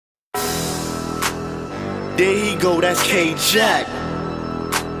There he go, that's K-Jack.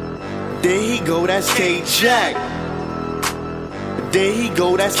 There he go, that's K-Jack. There he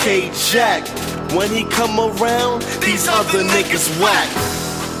go, that's K-Jack. When he come around, these other niggas whack.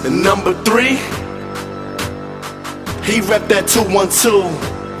 And number 3, he rep that 212.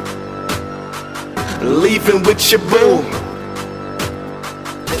 Leaving with your boo.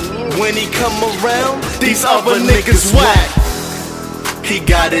 When he come around, these other niggas whack. He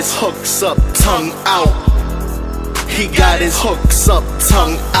got his hooks up, tongue out. He got his hooks up,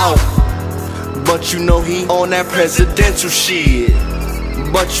 tongue out. But you know he on that presidential shit.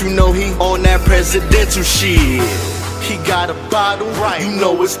 But you know he on that presidential shit. He got a bottle, right? You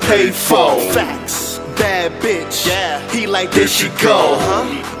know it's paid for. Facts. Bad bitch, yeah. He like there she go,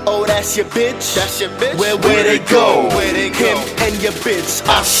 huh? Oh, that's your bitch. That's your bitch. Where they go? Where they go? Him and your bitch.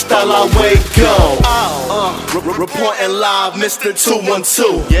 Hasta la way go. Reporting live, Mr.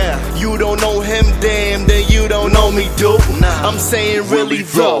 212. Yeah. You don't know him, damn, then you don't know me, dude. Nah. I'm saying really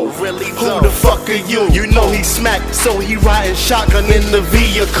though. Really though. Who the fuck are you? You know he smacked, so he riding shotgun in the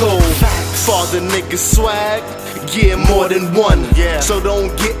vehicle. Father nigga swag. Yeah, more than one. Yeah. So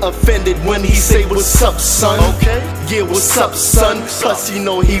don't get offended when he say what's up, son. Okay. Yeah, what's up, son? Plus you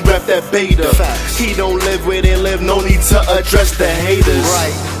know he rep that beta. Facts. He don't live where they live, no need to address the haters.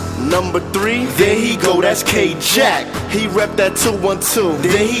 Right. Number 3, there he go, that's K-Jack. He rep that 212.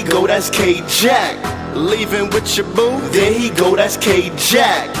 There he go, that's K-Jack. Leaving with your boo. There he go, that's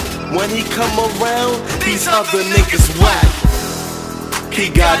K-Jack. When he come around, these other niggas whack. He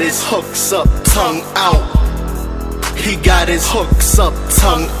got his hooks up, tongue out. He got his hooks up,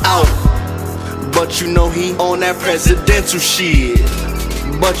 tongue out. But you know he on that presidential shit.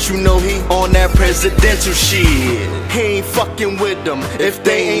 But you know he on that presidential shit. He ain't fucking with them if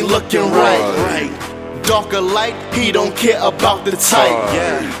they ain't looking right. Dark or light, he don't care about the type.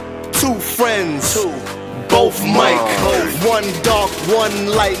 2 friends, both Mike. One dark, one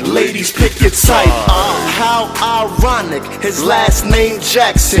light. Ladies, pick your type. How ironic, his last name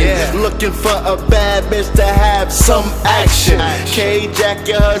Jackson. Looking for a bad bitch to have some action. K-Jack,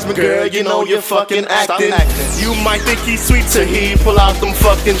 your husband, girl, you know you're fucking acting. You might think he's sweet till he pull out them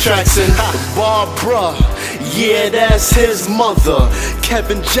fucking tracks. And Barbara, yeah, that's his mother.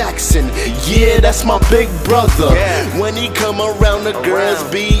 Kevin Jackson, yeah, that's my big brother. When he come around, the girls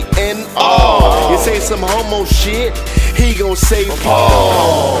be in awe. You say some homo shit, he gon' say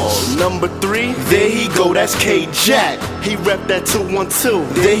pause. Number 3, there he go, that's K-Jack. He rep that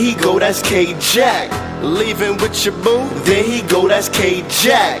 212. There he go, that's K-Jack. Leaving with your boo. There he go, that's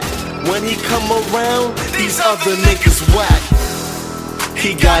K-Jack. When he come around, these other niggas whack.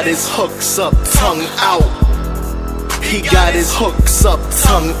 He got his hooks up, tongue out. He got his hooks up,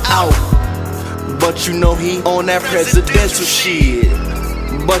 tongue out. But you know he on that presidential shit.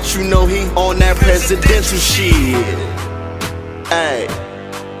 But you know he on that presidential shit. Ay,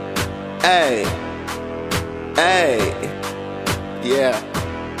 ay, ay, yeah.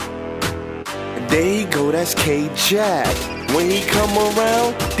 There he go, that's K-Jack. When he come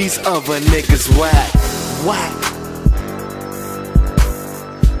around, these other niggas whack, whack.